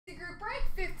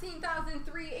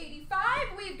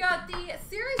15,385. We've got the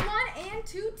Series 1 and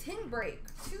 2 tin break.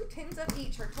 2 tins of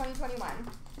each for 2021.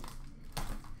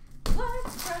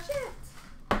 Let's crush it.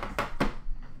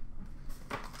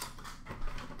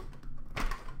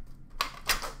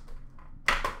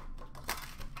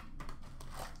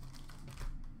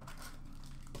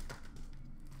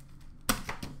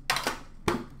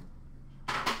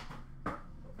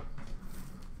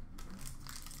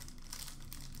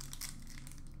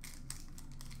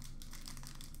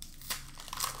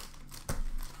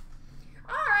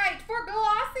 For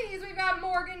glossies, we've got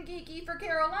Morgan Geeky for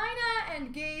Carolina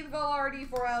and Gabe Velarde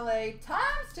for LA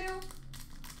 ×2.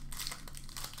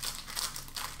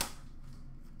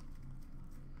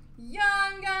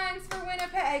 Young Guns for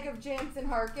Winnipeg of Jansen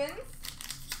Harkins.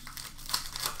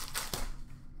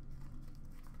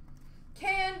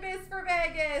 Canvas for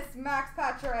Vegas, Max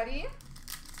Pacioretty.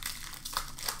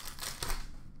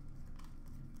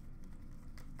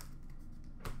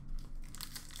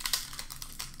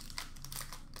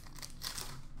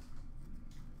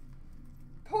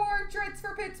 Portraits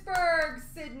for Pittsburgh,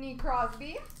 Sidney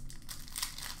Crosby.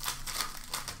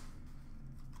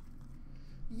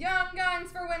 Young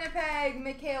Guns for Winnipeg,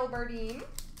 Mikhail Berdine.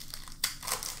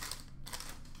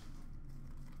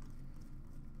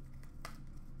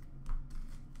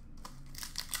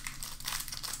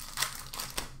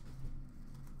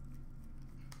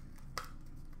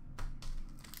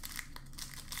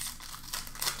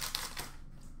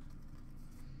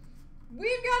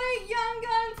 We've got a Young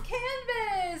Guns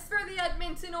canvas for the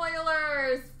Edmonton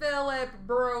Oilers, Philip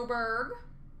Broberg.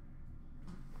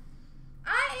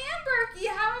 I am Berkey.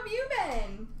 How have you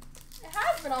been? It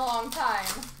has been a long time.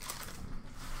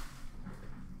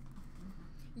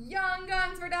 Young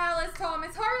Guns for Dallas,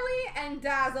 Thomas Harley, and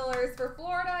Dazzlers for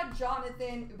Florida,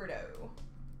 Jonathan Huberdeau.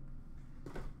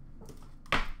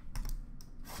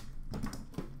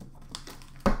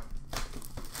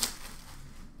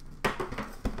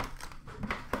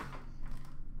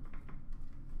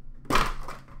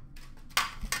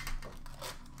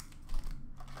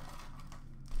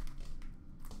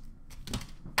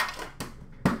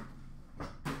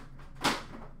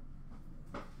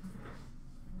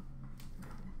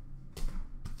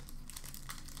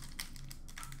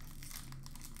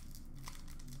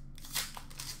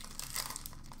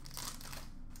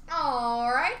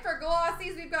 Alright, for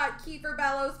glossies, we've got Kiefer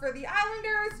Bellows for the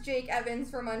Islanders, Jake Evans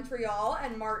for Montreal,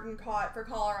 and Martin Kaut for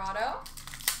Colorado.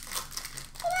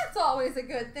 Well, that's always a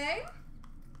good thing.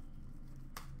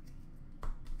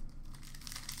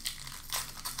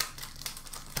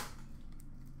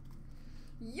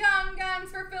 Young Guns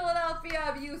for Philadelphia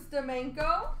of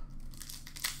Ustimenko.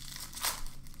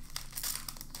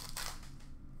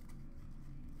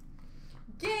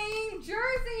 Game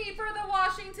jersey for the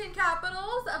Washington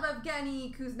Capitals of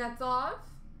Evgeny Kuznetsov.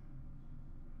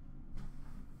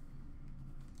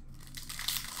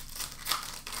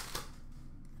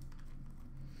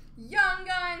 Young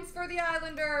Guns for the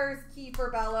Islanders,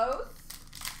 Kiefer Bellows.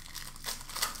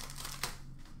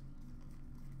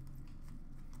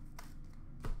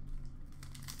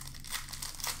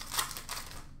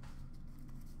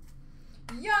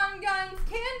 Young Guns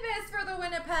canvas for the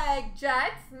Winnipeg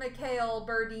Jets, Mikhail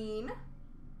Berdine.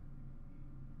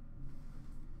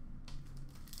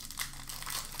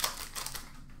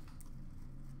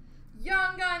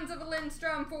 Young Guns of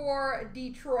Lindstrom for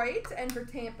Detroit, and for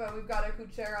Tampa, we've got a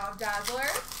Kucherov Dazzler.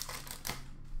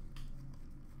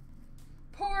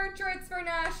 Portraits for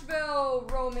Nashville,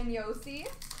 Roman Josi.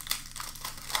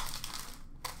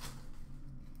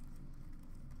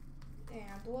 And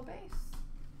a base.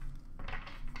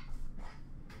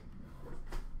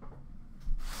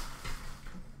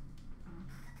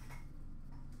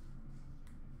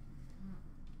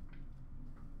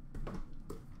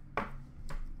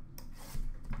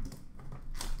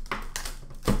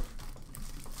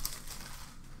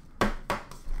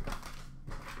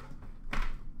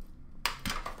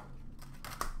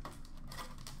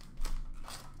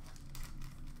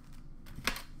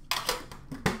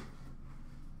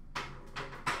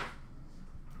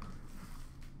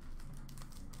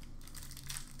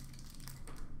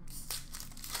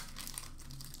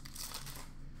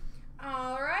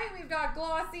 We've got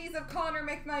glossies of Connor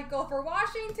McMichael for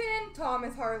Washington,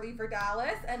 Thomas Harley for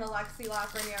Dallas, and Alexis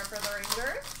Lafreniere for the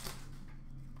Rangers.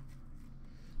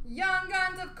 Young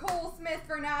Guns of Cole Smith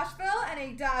for Nashville, and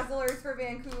a Dazzlers for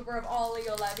Vancouver of Ollie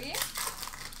Olevi.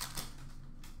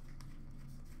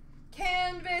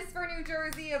 Canvas for New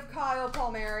Jersey of Kyle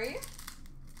Palmieri.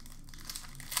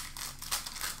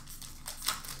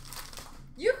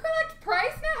 You collect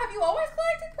Price now? Have you always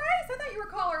collected Price? I thought you were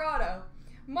Colorado.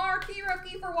 Marquee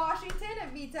rookie for Washington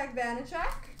of Vitek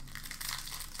Vanacek.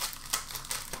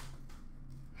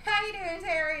 How you doing,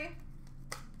 Terry?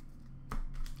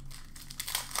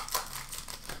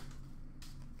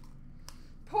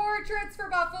 Portraits for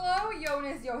Buffalo,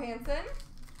 Jonas Johansson.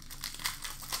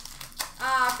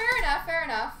 Fair enough, fair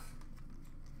enough.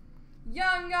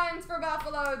 Young Guns for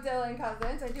Buffalo, Dylan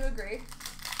Cousins. I do agree.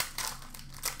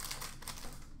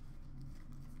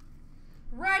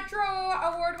 Retro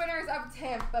Award winners of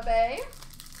Tampa Bay.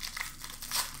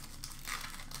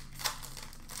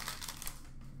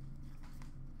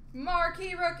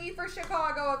 Marquee rookie for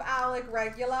Chicago of Alec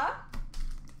Regula.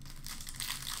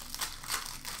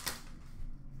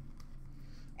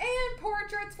 And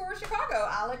portraits for Chicago,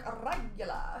 Alec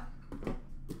Regula.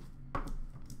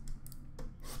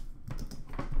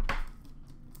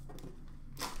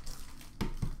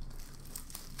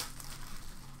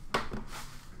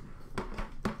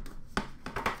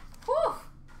 Whew,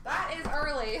 that is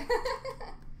early.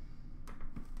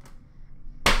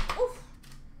 Oof.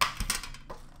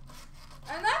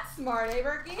 And that's smart, eh,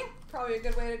 Berkey? Probably a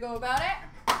good way to go about it.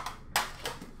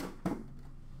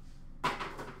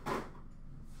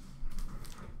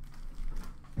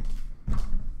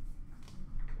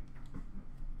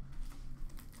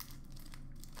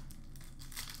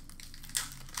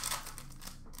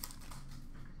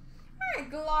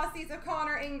 Glossies of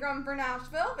Connor Ingram for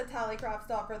Nashville, Vitaly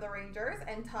Kravtsov for the Rangers,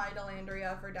 and Ty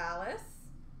Dellandrea for Dallas.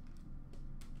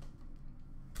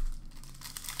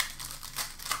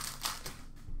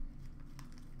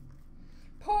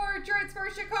 Portraits for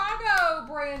Chicago,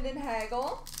 Brandon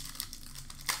Hagel.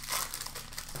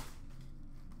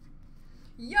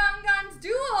 Young Guns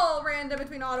duel, random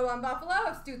between Ottawa and Buffalo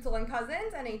of Stützle and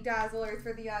Cousins, and a Dazzlers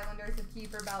for the Islanders of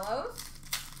Kiefer Bellows.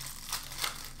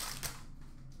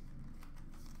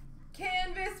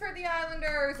 Canvas for the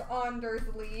Islanders, Anders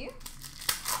Lee.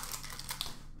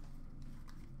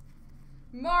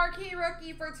 Marquee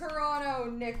rookie for Toronto,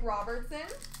 Nick Robertson.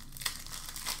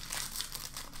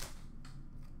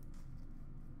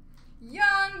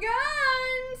 Young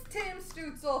Guns, Tim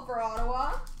Stützle for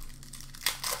Ottawa.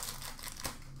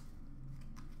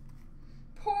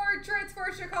 Portraits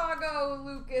for Chicago,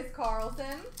 Lucas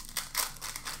Carlson.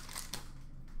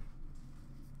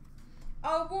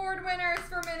 Award winners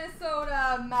for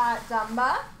Minnesota, Matt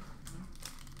Dumba.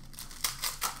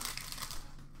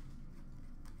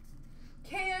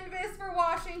 Canvas for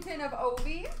Washington of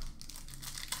Ovi.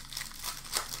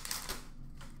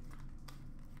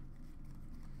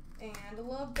 And a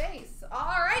little base. All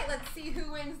right, let's see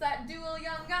who wins that dual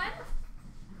Young Gun.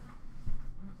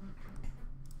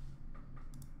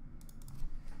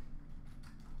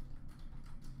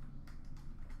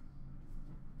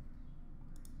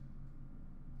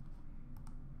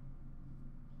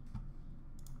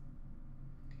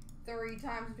 Three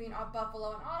times between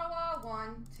Buffalo and Ottawa.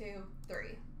 1, 2,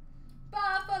 3.